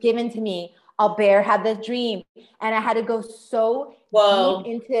this was given to me. Albert had this dream. And I had to go so deep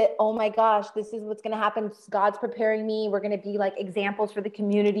into, oh my gosh, this is what's going to happen. God's preparing me. We're going to be like examples for the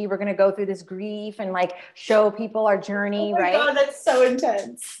community. We're going to go through this grief and like show people our journey, right? Oh my God, that's so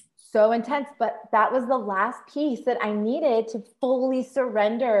intense. So intense, but that was the last piece that I needed to fully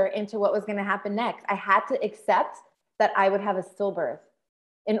surrender into what was going to happen next. I had to accept that I would have a stillbirth.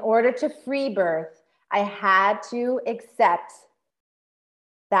 In order to free birth, I had to accept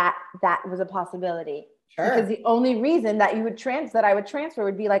that that was a possibility. Sure. Because the only reason that I would transfer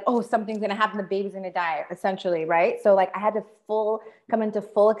would be like, oh, something's going to happen, the baby's going to die, essentially, right? So like I had to come into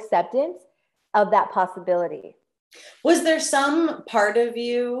full acceptance of that possibility. Was there some part of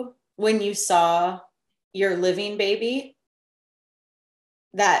you when you saw your living baby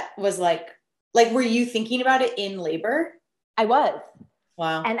that was like, were you thinking about it in labor? I was.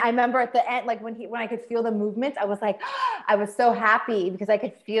 Wow. And I remember at the end, like when I could feel the movement, I was like, I was so happy because I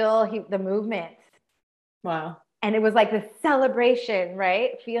could feel the movement. Wow. And it was like the celebration,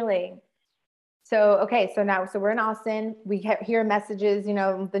 right? Feeling. So, okay. So we're in Austin. We hear messages,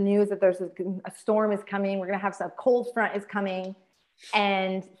 the news that there's a storm is coming. We're going to have some cold front is coming.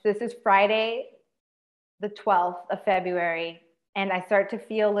 And this is Friday, the 12th of February. And I start to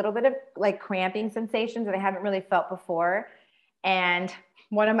feel a little bit of like cramping sensations that I haven't really felt before. And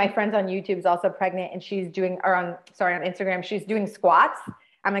one of my friends on YouTube is also pregnant and on Instagram, she's doing squats.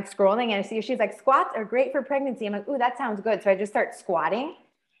 I'm like scrolling and I see she's like, squats are great for pregnancy. I'm like, ooh, that sounds good. So I just start squatting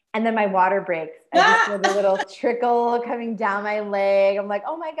and then my water breaks. I just feel the little trickle coming down my leg. I'm like,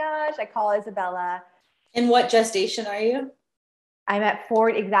 oh my gosh. I call Isabella. In what gestation are you? I'm at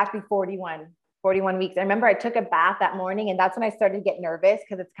exactly 41 weeks. I remember I took a bath that morning and that's when I started to get nervous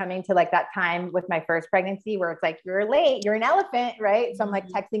because it's coming to like that time with my first pregnancy where it's like, you're late, you're an elephant, right? So I'm like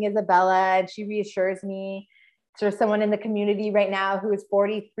texting Isabella and she reassures me. there's someone in the community right now who is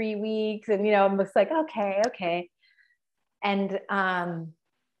 43 weeks. And, you know, I'm just like, okay. And,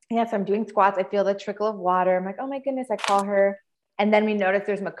 yeah, so I'm doing squats. I feel the trickle of water. I'm like, oh my goodness, I call her. And then we notice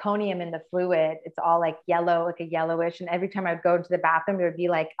there's meconium in the fluid. It's all like yellow, like a yellowish. And every time I'd go to the bathroom, there would be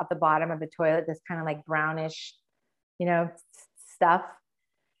like at the bottom of the toilet, this kind of like brownish, you know, stuff.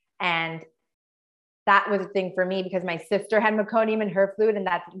 And that was a thing for me because my sister had meconium in her fluid, and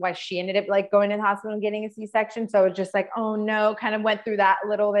that's why she ended up like going to the hospital and getting a C-section. So it was just like, oh no, kind of went through that a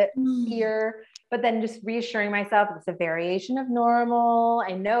little bit here, but then just reassuring myself it's a variation of normal.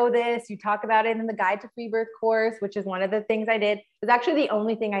 I know this. You talk about it in the Guide to Free Birth course, which is one of the things I did. It was actually the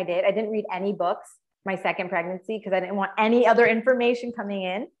only thing I did. I didn't read any books my second pregnancy because I didn't want any other information coming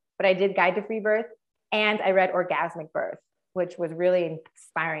in, but I did Guide to Free Birth, and I read Orgasmic Birth, which was really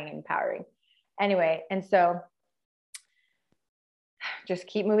inspiring and empowering. Anyway, and so just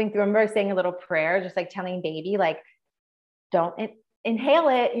keep moving through. I remember saying a little prayer, just like telling baby, like, don't inhale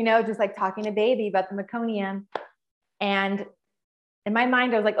it, you know, just like talking to baby about the meconium. And in my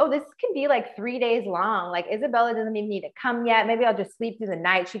mind, I was like, oh, this can be like 3 days long. Like Isabella doesn't even need to come yet. Maybe I'll just sleep through the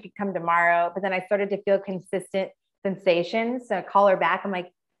night. She could come tomorrow. But then I started to feel consistent sensations. So I call her back. I'm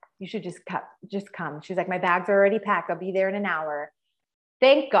like, you should just come. She's like, my bags are already packed. I'll be there in an hour.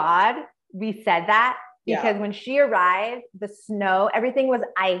 Thank God we said that, because when she arrived, the snow, everything was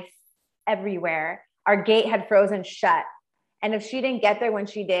ice everywhere. Our gate had frozen shut. And if she didn't get there when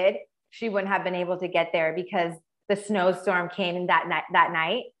she did, she wouldn't have been able to get there because the snowstorm came in that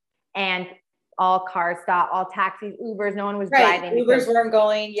night, and all cars stopped, all taxis, Ubers, no one was driving. Ubers weren't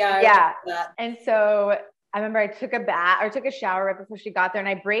going. Yeah. And so I remember I took a shower right before she got there, and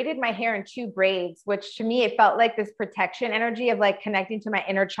I braided my hair in 2 braids, which to me, it felt like this protection energy of like connecting to my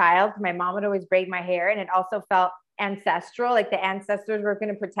inner child. My mom would always braid my hair, and it also felt ancestral. Like the ancestors were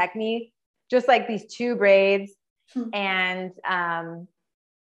going to protect me, just like these 2 braids. And,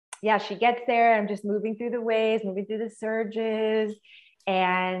 yeah, she gets there. I'm just moving through the waves, moving through the surges,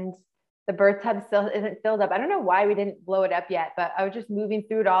 and the birth tub still isn't filled up. I don't know why we didn't blow it up yet, but I was just moving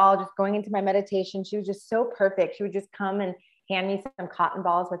through it all, just going into my meditation. She was just so perfect. She would just come and hand me some cotton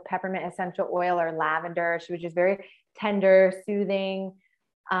balls with peppermint essential oil or lavender. She was just very tender, soothing,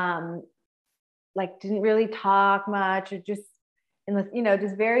 like didn't really talk much, or just, you know,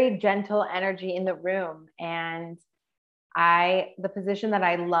 just very gentle energy in the room. And the position that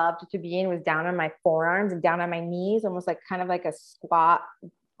I loved to be in was down on my forearms and down on my knees, almost like kind of like a squat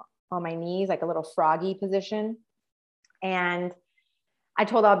on my knees, like a little froggy position. And I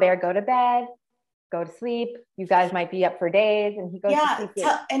told Albert, go to bed, go to sleep. You guys might be up for days. And he goes to sleep.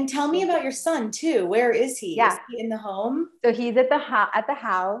 And tell me about your son too. Where is he? Yeah. Is he in the home? So he's at the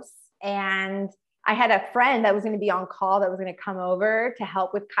house, and I had a friend that was going to be on call that was going to come over to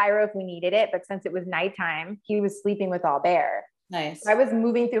help with Cairo if we needed it. But since it was nighttime, he was sleeping with Albert. Nice. So I was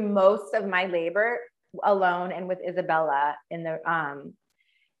moving through most of my labor alone and with Isabella in the,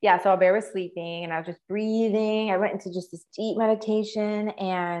 so Albert was sleeping, and I was just breathing. I went into just this deep meditation,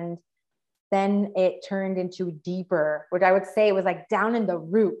 and then it turned into deeper, which I would say was like down in the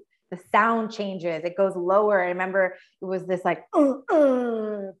root. The sound changes. It goes lower. I remember it was this like,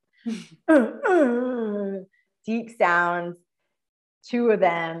 deep sounds, 2 of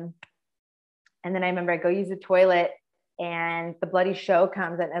them. And then I remember I go use the toilet, and the bloody show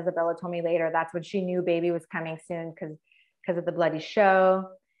comes. And Isabella told me later, that's when she knew baby was coming soon because of the bloody show.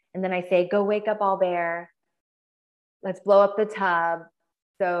 And then I say, go wake up Albert. Let's blow up the tub.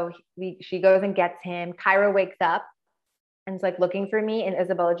 So she goes and gets him. Cairo wakes up and is like looking for me. And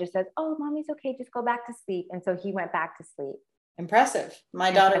Isabella just says, oh, mommy's okay. Just go back to sleep. And so he went back to sleep. Impressive. My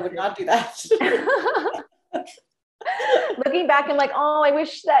daughter would not do that. Looking back, I'm like, oh, I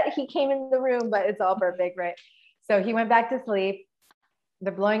wish that he came in the room, but it's all perfect, right? So he went back to sleep.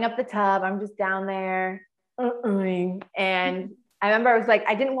 They're blowing up the tub. I'm just down there. And I remember I was like,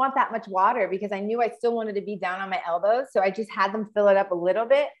 I didn't want that much water because I knew I still wanted to be down on my elbows. So I just had them fill it up a little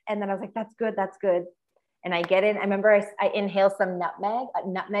bit. And then I was like, that's good. That's good. And I get in. I remember I inhale some nutmeg.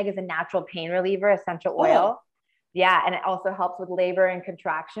 Nutmeg is a natural pain reliever, essential oil. Yeah. And it also helps with labor and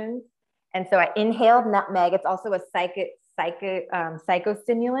contractions. And so I inhaled nutmeg. It's also a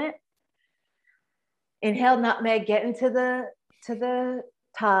psychostimulant. Inhaled nutmeg, get into the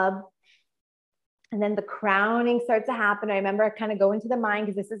tub. And then the crowning starts to happen. I remember I kind of go into the mind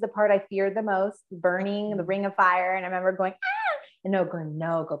because this is the part I feared the most, burning, the ring of fire. And I remember going, and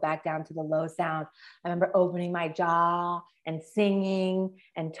go back down to the low sound. I remember opening my jaw and singing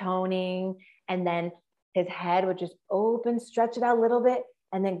and toning. And then his head would just open, stretch it out a little bit,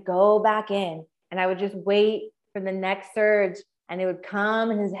 and then go back in. And I would just wait for the next surge, and it would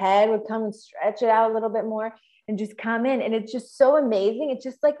come, and his head would come and stretch it out a little bit more. and just come in. And it's just so amazing. It's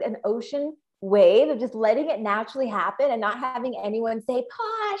just like an ocean wave of just letting it naturally happen and not having anyone say,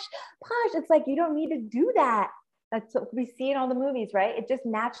 Posh, Posh. It's like, you don't need to do that. That's what we see in all the movies, right? It just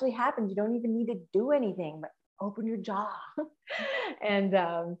naturally happens. You don't even need to do anything, but open your jaw. And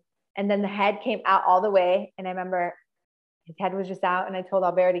then the head came out all the way. And I remember his head was just out, and I told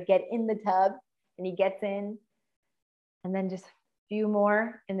Albert to get in the tub, and he gets in, and then just a few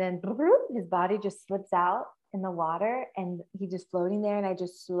more. And then his body just slips out in the water, and he's just floating there. And I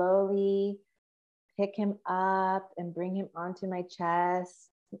just slowly pick him up and bring him onto my chest.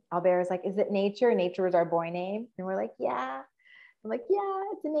 Albert was like, is it Nature? Nature was our boy name. And we're like, yeah. I'm like, yeah,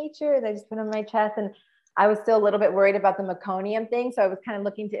 it's a Nature. And I just put him on my chest, and I was still a little bit worried about the meconium thing. So I was kind of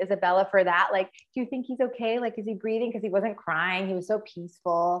looking to Isabella for that. Like, do you think he's okay? Like, is he breathing? Because he wasn't crying. He was so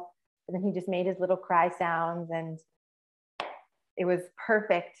peaceful. And then he just made his little cry sounds, and it was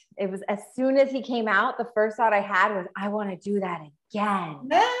perfect. It was, as soon as he came out, the first thought I had was, I want to do that again.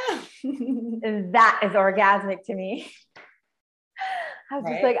 And that is orgasmic to me. I was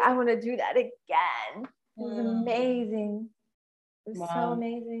just like, I want to do that again. It was amazing. It was so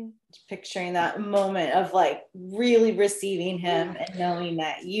amazing. Just picturing that moment of like really receiving him and knowing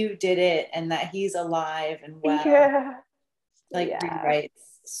that you did it and that he's alive and well. Yeah. Like rewrites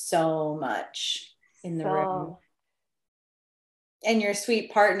so much in the room. And your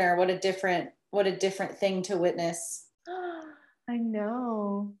sweet partner, what a different thing to witness. I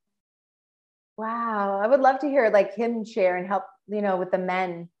know. Wow. I would love to hear like him share and help, with the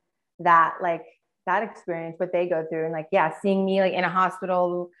men that like that experience, what they go through. And like, seeing me like in a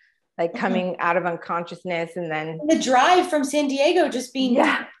hospital, like coming out of unconsciousness, and then the drive from San Diego, just being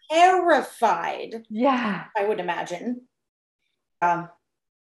terrified. Yeah. I would imagine. And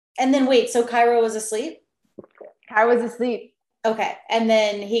then wait, so Cairo was asleep? Cairo was asleep. Okay. And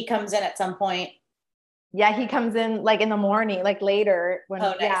then he comes in at some point. Yeah. He comes in like in the morning, like later when,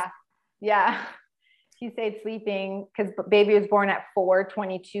 nice. Yeah. He stayed sleeping because baby was born at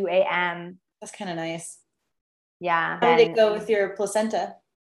 4:22 a.m. That's kind of nice. Yeah. How did it go with your placenta?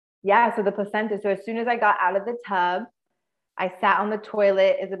 Yeah. So the placenta. So as soon as I got out of the tub, I sat on the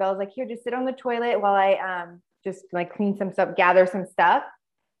toilet. Isabella's like, here, just sit on the toilet while I just like clean some stuff, gather some stuff.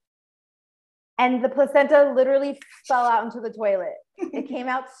 And the placenta literally fell out into the toilet. It came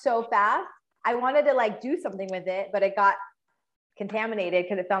out so fast. I wanted to like do something with it, but it got contaminated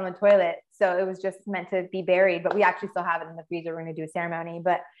because it fell in the toilet. So it was just meant to be buried, but we actually still have it in the freezer. We're going to do a ceremony,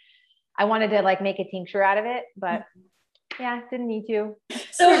 but I wanted to like make a tincture out of it, but didn't need to.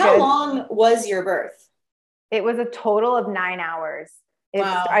 So how long was your birth? It was a total of 9 hours.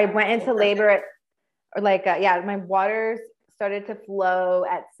 Wow. I went into labor at my waters started to flow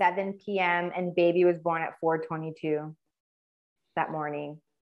at 7 p.m. and baby was born at 4:22 that morning.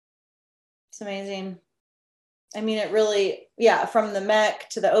 It's amazing. I mean, it really, from the MEC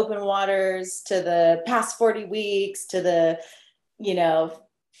to the open waters, to the past 40 weeks, to the,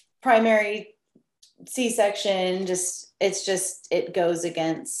 primary C-section, it goes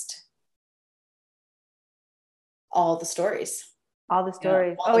against all the stories. All the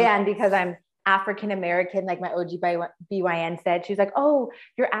stories. And because I'm African-American, like my OG-BYN said, she's like, oh,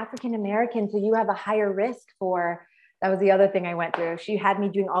 you're African-American, so you have a higher risk for, that was the other thing I went through. She had me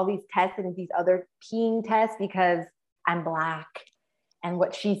doing all these tests and these other peeing tests because I'm Black, and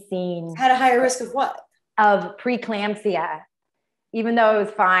what she's seen. Had a higher risk of what? Of preeclampsia. Even though it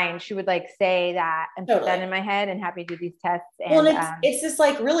was fine, she would like say that and put that in my head and have me do these tests. And it's this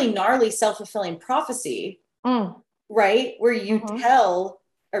like really gnarly self-fulfilling prophecy, right? Where you tell,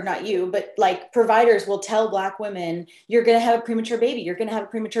 or not you, but like providers will tell Black women, you're going to have a premature baby. You're going to have a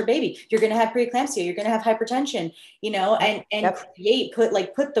premature baby. You're going to have preeclampsia. You're going to have hypertension, and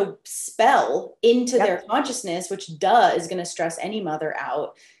put the spell into their consciousness, which is going to stress any mother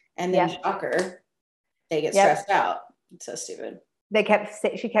out. And then shocker, they get stressed out. It's so stupid.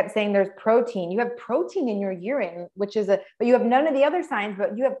 She kept saying there's protein. You have protein in your urine, but you have none of the other signs,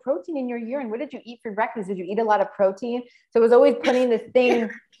 but you have protein in your urine. What did you eat for breakfast? Did you eat a lot of protein? So it was always putting this thing,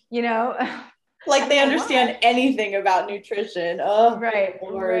 like they understand anything about nutrition. Oh, right.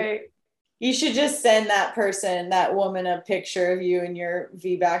 Lord. Right. You should just send that woman a picture of you and your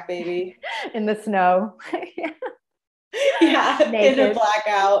VBAC baby in the snow. In a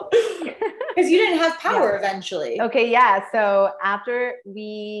blackout. Because you didn't have power eventually. Okay, so after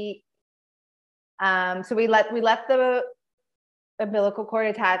we let the umbilical cord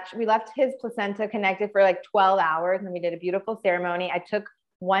attached. We left his placenta connected for like 12 hours, and we did a beautiful ceremony. I took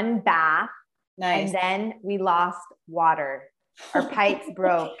one bath. Nice. And then we lost water. Our pipes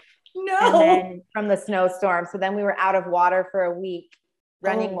broke. No. And then from the snowstorm. So then we were out of water for a week,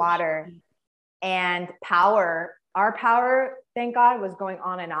 running water. and power. Our power, thank God, was going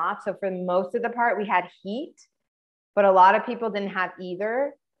on and off. So for most of the part, we had heat, but a lot of people didn't have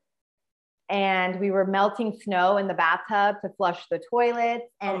either. And we were melting snow in the bathtub to flush the toilets.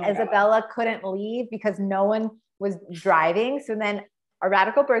 And Isabella couldn't leave because no one was driving. So then a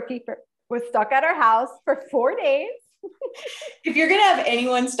radical birth keeper was stuck at our house for 4 days. If you're going to have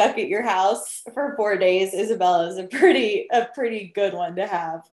anyone stuck at your house for 4 days, Isabella is a pretty good one to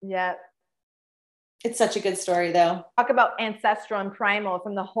have. Yeah. It's such a good story though. Talk about ancestral and primal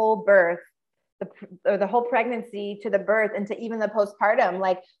from the whole birth, the whole pregnancy to the birth and to even the postpartum.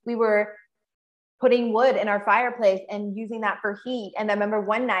 Like we were putting wood in our fireplace and using that for heat. And I remember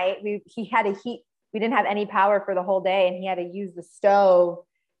one night he had a heat. We didn't have any power for the whole day. And he had to use the stove,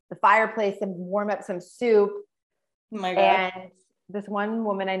 the fireplace, and warm up some soup. Oh my God. And this one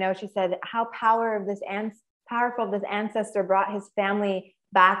woman I know, she said, how powerful this ancestor brought his family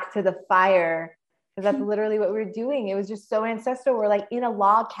back to the fire. Because that's literally what we were doing. It was just so ancestral. We're like in a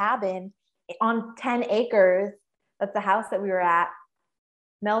log cabin on 10 acres. That's the house that we were at,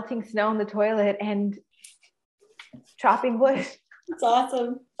 melting snow in the toilet and chopping wood. It's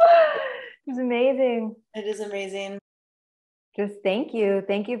awesome. It was amazing. It is amazing. Just thank you.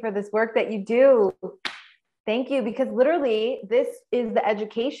 Thank you for this work that you do. Thank you. Because literally this is the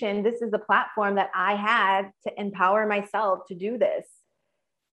education. This is the platform that I had to empower myself to do this.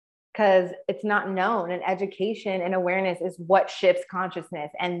 Because it's not known, and education and awareness is what shifts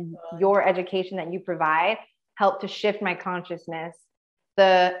consciousness, and your education that you provide helped to shift my consciousness.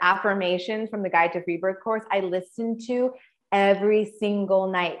 The affirmations from the Guide to Free Birth course, I listened to every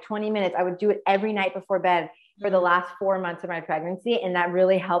single night, 20 minutes. I would do it every night before bed for the last 4 months of my pregnancy. And that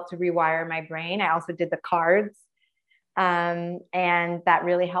really helped to rewire my brain. I also did the cards. And that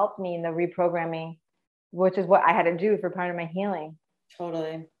really helped me in the reprogramming, which is what I had to do for part of my healing.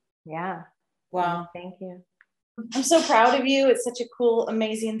 Totally. Yeah. Wow. Thank you. I'm so proud of you. It's such a cool,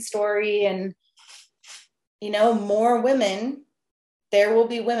 amazing story. And, you know, there will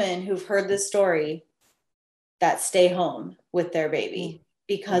be women who've heard this story that stay home with their baby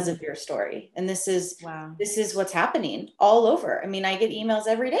because of your story. And this is what's happening all over. I mean, I get emails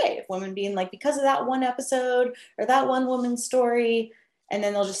every day of women being like, because of that one episode or that one woman's story. And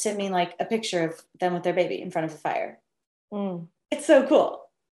then they'll just send me like a picture of them with their baby in front of a fire. It's so cool.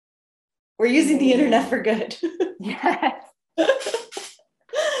 We're using the internet for good. Yes. Well,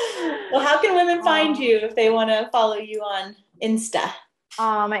 how can women find you if they want to follow you on Insta?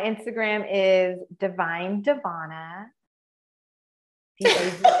 My Instagram is Divine Divana.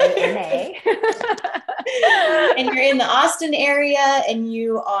 D-A-V-A-N-A. And you're in the Austin area, and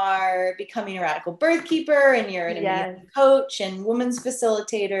you are becoming a radical birth keeper, and you're an amazing coach and women's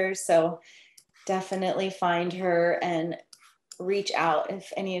facilitator. So definitely find her and reach out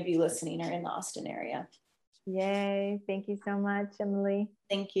if any of you listening are in the Austin area. Yay. Thank you so much, Emily.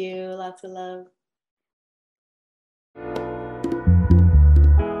 Thank you. Lots of love.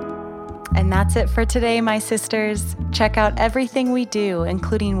 And that's it for today, my sisters. Check out everything we do,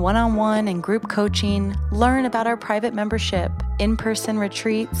 including one-on-one and group coaching, learn about our private membership, in-person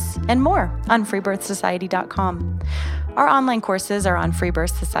retreats, and more on freebirthsociety.com. Our online courses are on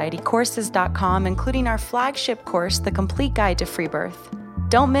freebirthsocietycourses.com, including our flagship course, The Complete Guide to Free Birth.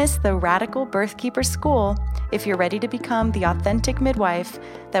 Don't miss the Radical Birth Keeper School if you're ready to become the authentic midwife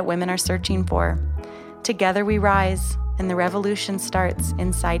that women are searching for. Together we rise, and the revolution starts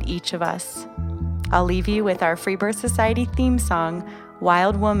inside each of us. I'll leave you with our Free Birth Society theme song,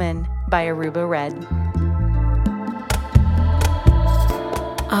 Wild Woman by Aruba Red.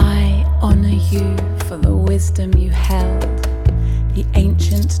 I honor you for the wisdom you held, the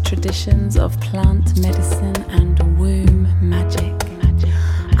ancient traditions of plant medicine and womb magic.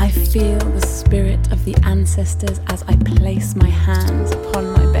 I feel the spirit of the ancestors as I place my hands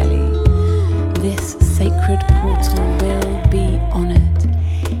upon my belly. This sacred portal will be honored.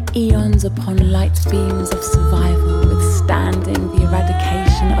 Eons upon light beams of survival, withstanding the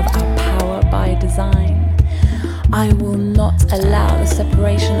eradication of our power by design. I will not allow the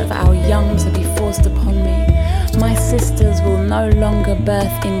separation of our young to be forced upon me. My sisters will no longer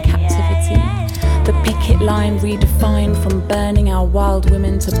birth in captivity. The picket line redefined from burning our wild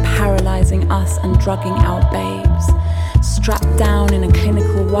women to paralyzing us and drugging our babes. Strapped down in a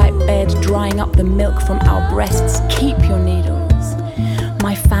clinical white bed, drying up the milk from our breasts. Keep your needles.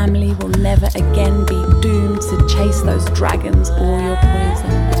 My family will never again be doomed to chase those dragons or your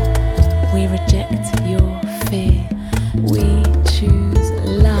poison. We reject your fear. We choose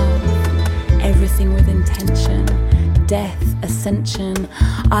love. Everything with intention. Death, ascension.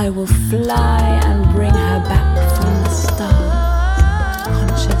 I will fly and bring her back from the stars.